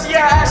it up to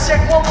Sierra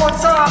Haschak one more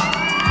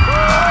time.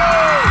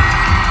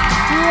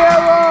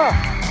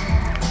 Sierra!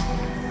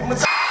 One more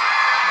time.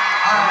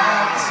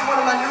 Alright, this is one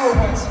of my newer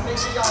ones, so make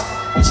sure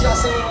y'all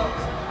sing along.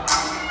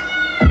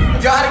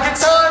 If y'all had a good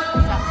time?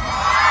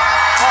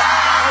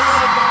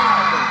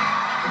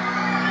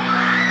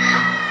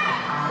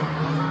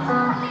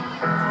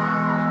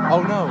 Oh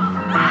no.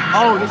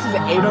 Oh, this is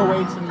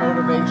 808s and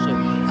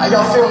Motivation. How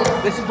y'all feel?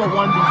 This is the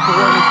one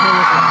before this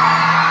newest one.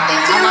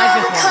 I like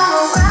this one. Come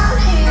around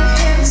here,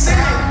 hear the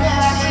sound,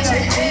 yeah, hear the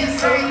beat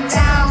break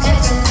down,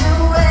 catch a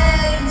new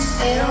wave.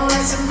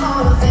 808s and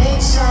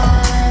Motivation.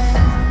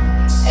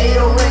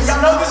 808s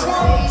Y'all know this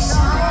one?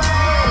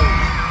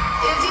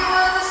 If you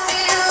ever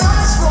feel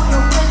lost, roll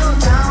your window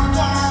down,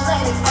 yeah,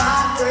 let it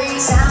vibrate,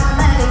 sound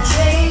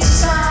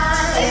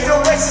medication.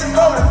 808s and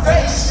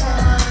Motivation.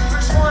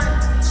 First one.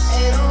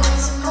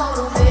 808s and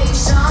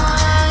Motivation.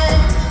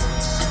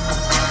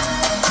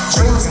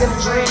 Dream is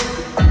gonna dream,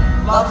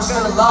 love is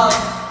gonna love.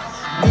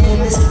 Me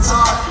and this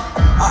guitar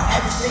are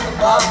everything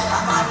above.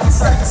 I get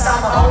stuck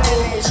inside my own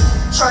image,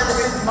 trying to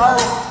fit the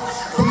mold.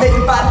 But maybe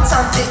by the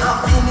time that I'm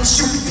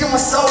finished, you can feel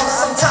my soul.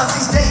 Sometimes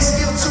these days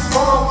feel too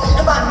long,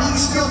 and my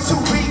knees feel too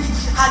weak.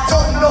 I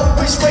don't know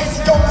which way to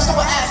go, so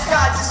I ask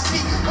God to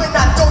speak. When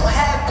I don't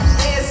have the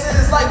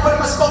answers, like what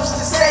am I supposed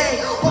to say?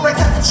 When I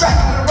got the track,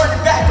 I'm gonna run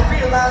it back and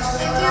realize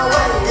If you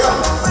ever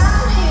come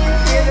around here,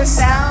 hear the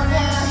sound,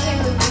 yeah, hear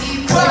the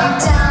beat break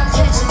down,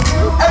 catch a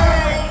new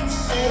wave.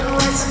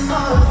 808s and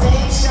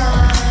Motivation.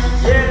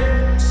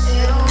 yeah.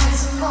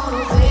 808s and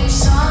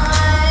Motivation.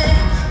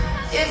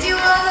 If you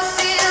ever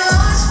feel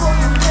lost, roll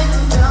your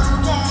window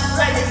down, yeah,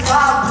 let it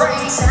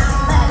vibrate,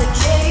 sound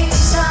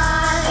medication.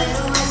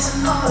 808s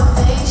and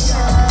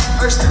Motivation.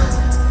 First two.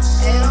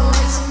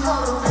 808s and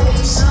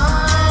Motivation.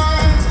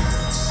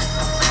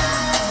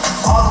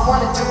 All I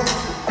wanna do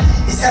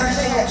is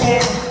everything I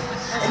can,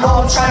 and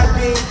all I'm trying to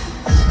be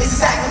is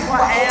exactly who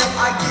I am.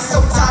 I get so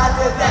tired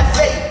of that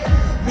fate.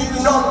 Me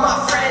and all of my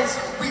friends,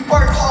 we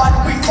work hard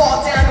and we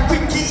fall down and we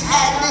get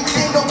at it.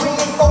 Then no, we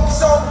ain't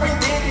focused on we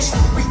finish,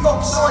 we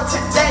focus on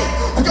today.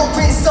 We gon'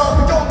 win some,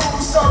 we gon'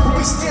 lose some, but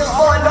we still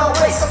on our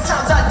way.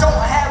 Sometimes I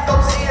don't have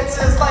those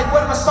answers, like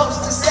what am I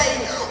supposed to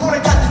say? When I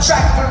got the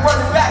track, I'm gonna run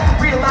it back and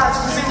realize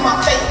it was in my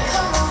fate.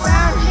 Come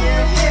around here,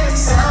 hear the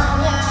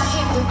sound, yeah,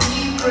 hear the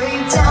beat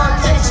break down,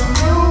 catch a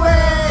new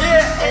wave.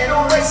 Yeah.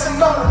 808s and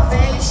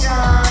Motivation.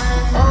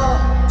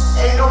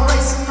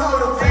 808s and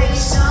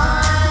Motivation.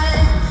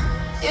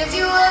 If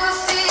you ever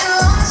feel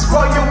lost,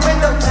 Roll your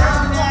window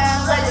down,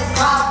 yeah, let it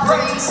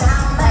vibrate,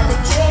 sound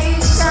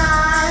medication.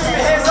 keep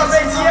your hands up,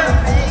 ATL.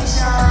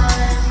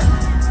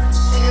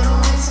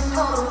 808s and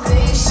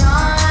Motivation.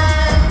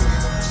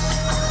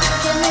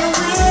 Give me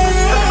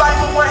Everybody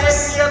put one hand in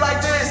wings the air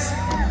like this.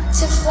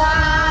 to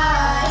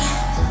fly.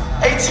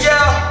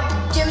 ATL,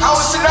 Give me how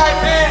was tonight,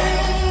 man?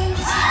 strength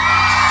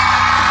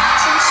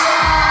to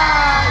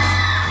try.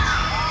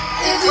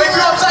 If you Wave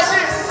your arms like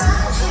this.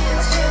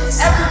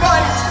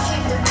 Everybody,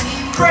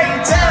 break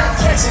it down,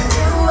 catch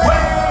it.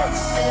 Wave.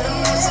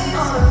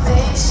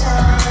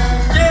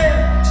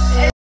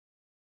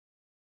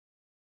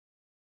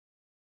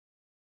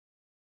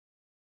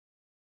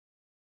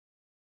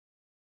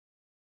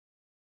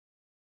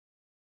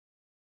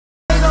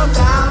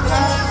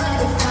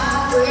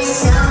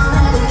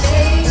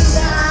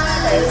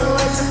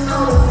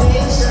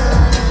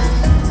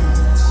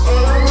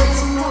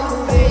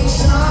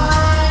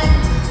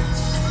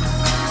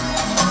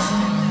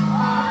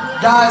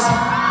 Guys,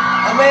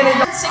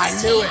 Atlanta.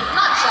 16,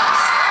 not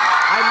just.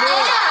 I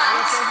knew it.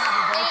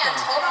 And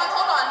hold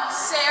on.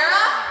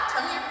 Sarah,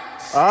 come here.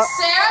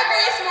 Sarah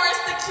Grace Morris,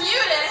 the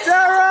cutest.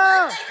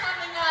 Sarah! Birthday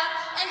coming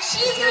up, and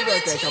she's gonna be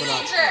a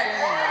teenager.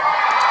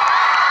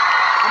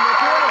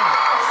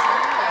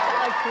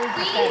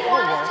 We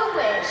wanted to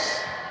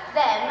wish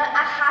them a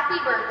happy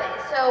birthday.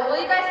 So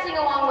will you guys sing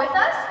along with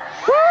us?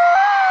 Woo!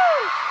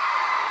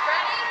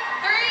 Ready?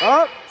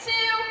 3,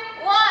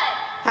 2,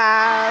 1.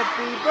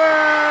 Happy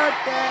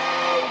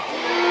birthday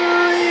to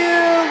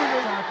you.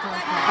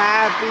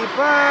 Happy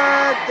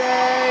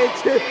birthday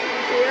to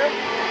you.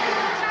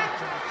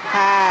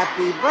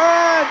 Happy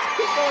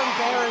birthday. So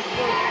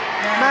embarrassing.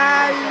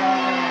 Matty.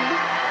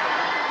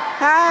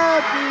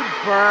 Happy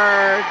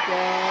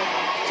birthday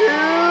to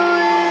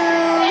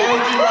you.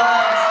 Thank you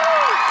guys.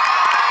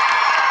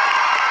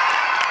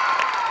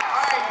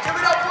 Alright, give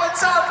it up one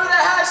time for the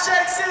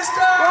Haschak Sisters.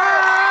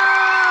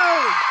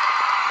 Wow!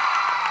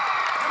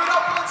 Give it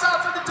up one time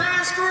for the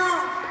dance crew.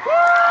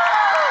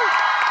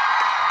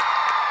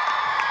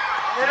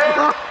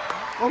 Yeah.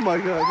 Oh my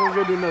god, we're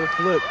gonna do another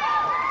flip.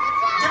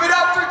 Give it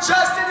up for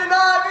Justin and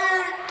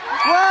Ivy.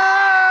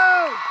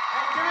 Whoa!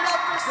 And give it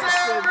up for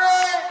Sam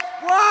Gray.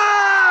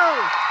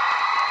 Whoa!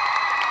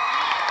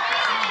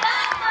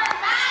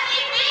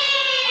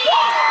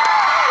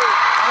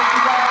 Thank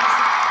you guys.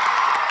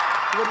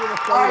 We're doing a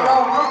Alright, photo.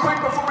 y'all, real quick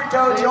before we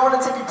go, do you want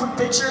to take a quick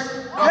picture?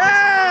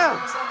 Yeah!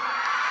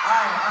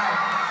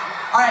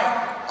 Alright.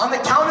 On the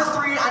count of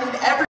 3, I need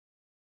every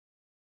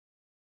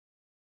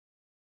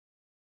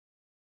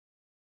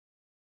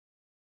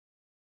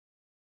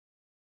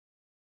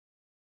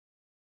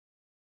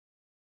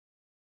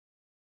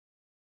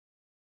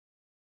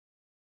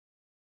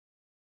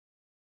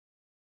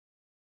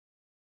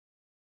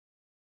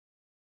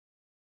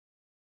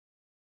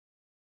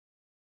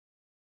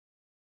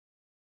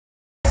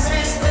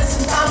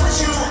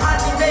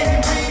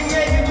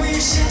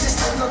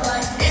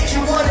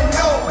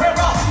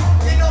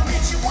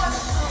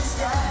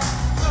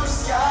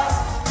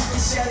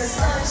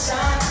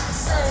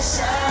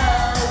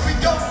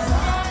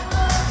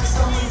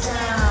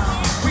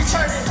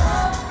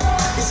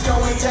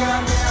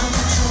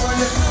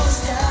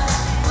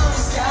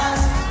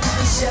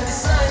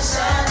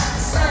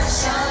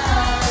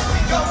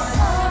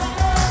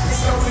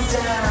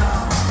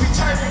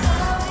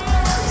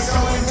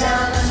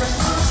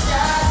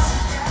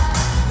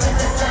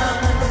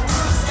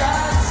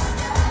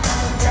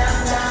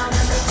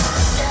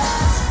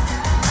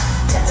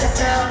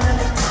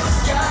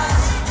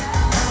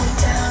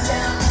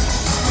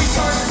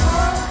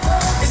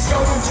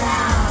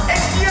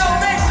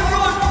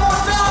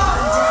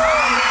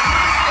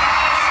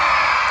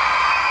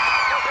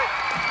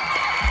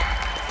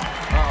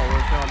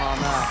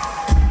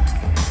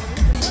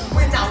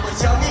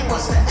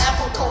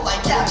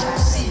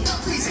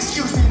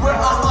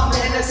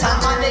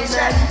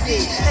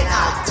and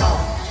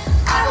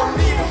I don't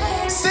need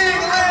them. Sing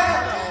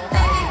Atlanta.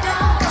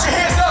 Put your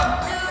hands up.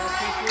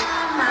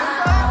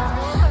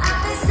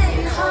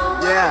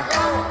 Yeah.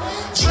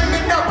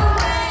 Dreaming up.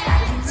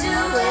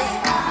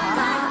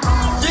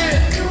 Yeah.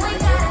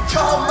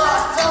 Call my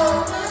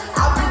phone.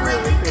 I'll be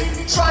really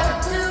busy trying to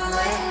do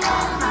it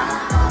on my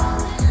own.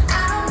 I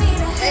don't need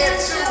a hand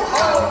to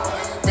hold.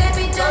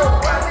 Baby, don't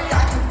worry, I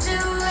can do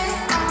it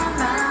on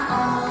my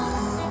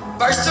own.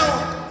 Verse 2.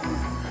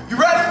 You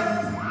ready?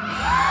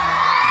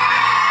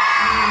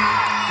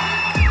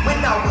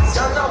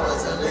 I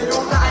was a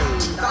little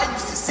naive. I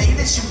used to say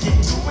that you can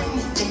do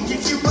anything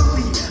if you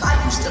believe. I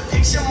used to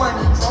picture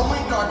money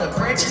growing on the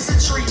branches of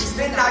trees.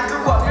 Then I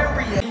grew up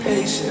and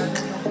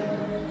patient.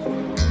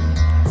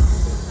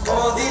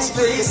 All these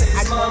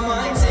places my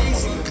mind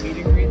takes me.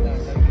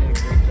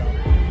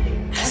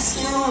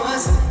 Asking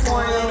what's the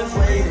point of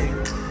waiting?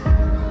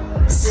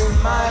 It's in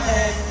my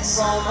head, it's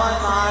on my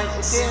mind.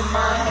 It's in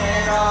my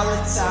head all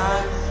the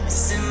time.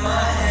 It's in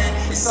my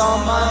head, it's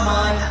on my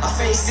mind. I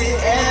face it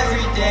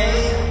every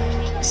day.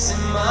 It's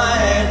in my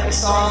head,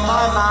 it's on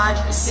my mind.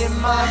 It's in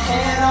my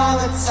head all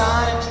the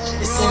time.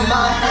 It's in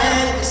my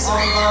head, it's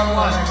on my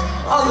mind.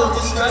 All of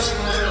this rushing,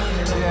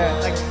 Yeah,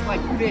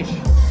 like fish.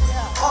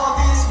 all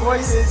these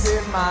voices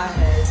in my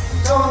head,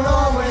 don't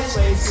know which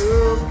way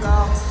to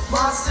go.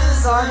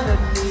 Monsters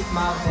underneath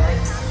my bed,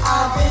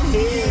 I've been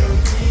here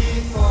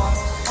before.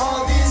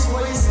 All these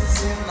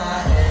voices in my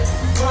head,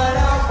 but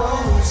I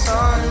won't lose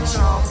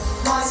control.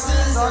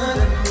 Monsters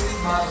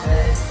underneath my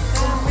bed,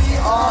 and we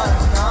are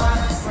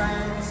not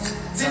friends.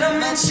 Did I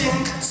mention,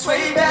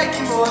 sway back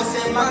and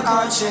forth in my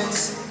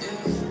conscience?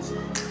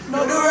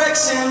 No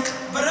direction,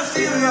 but I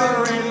feel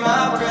you're in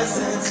my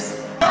presence.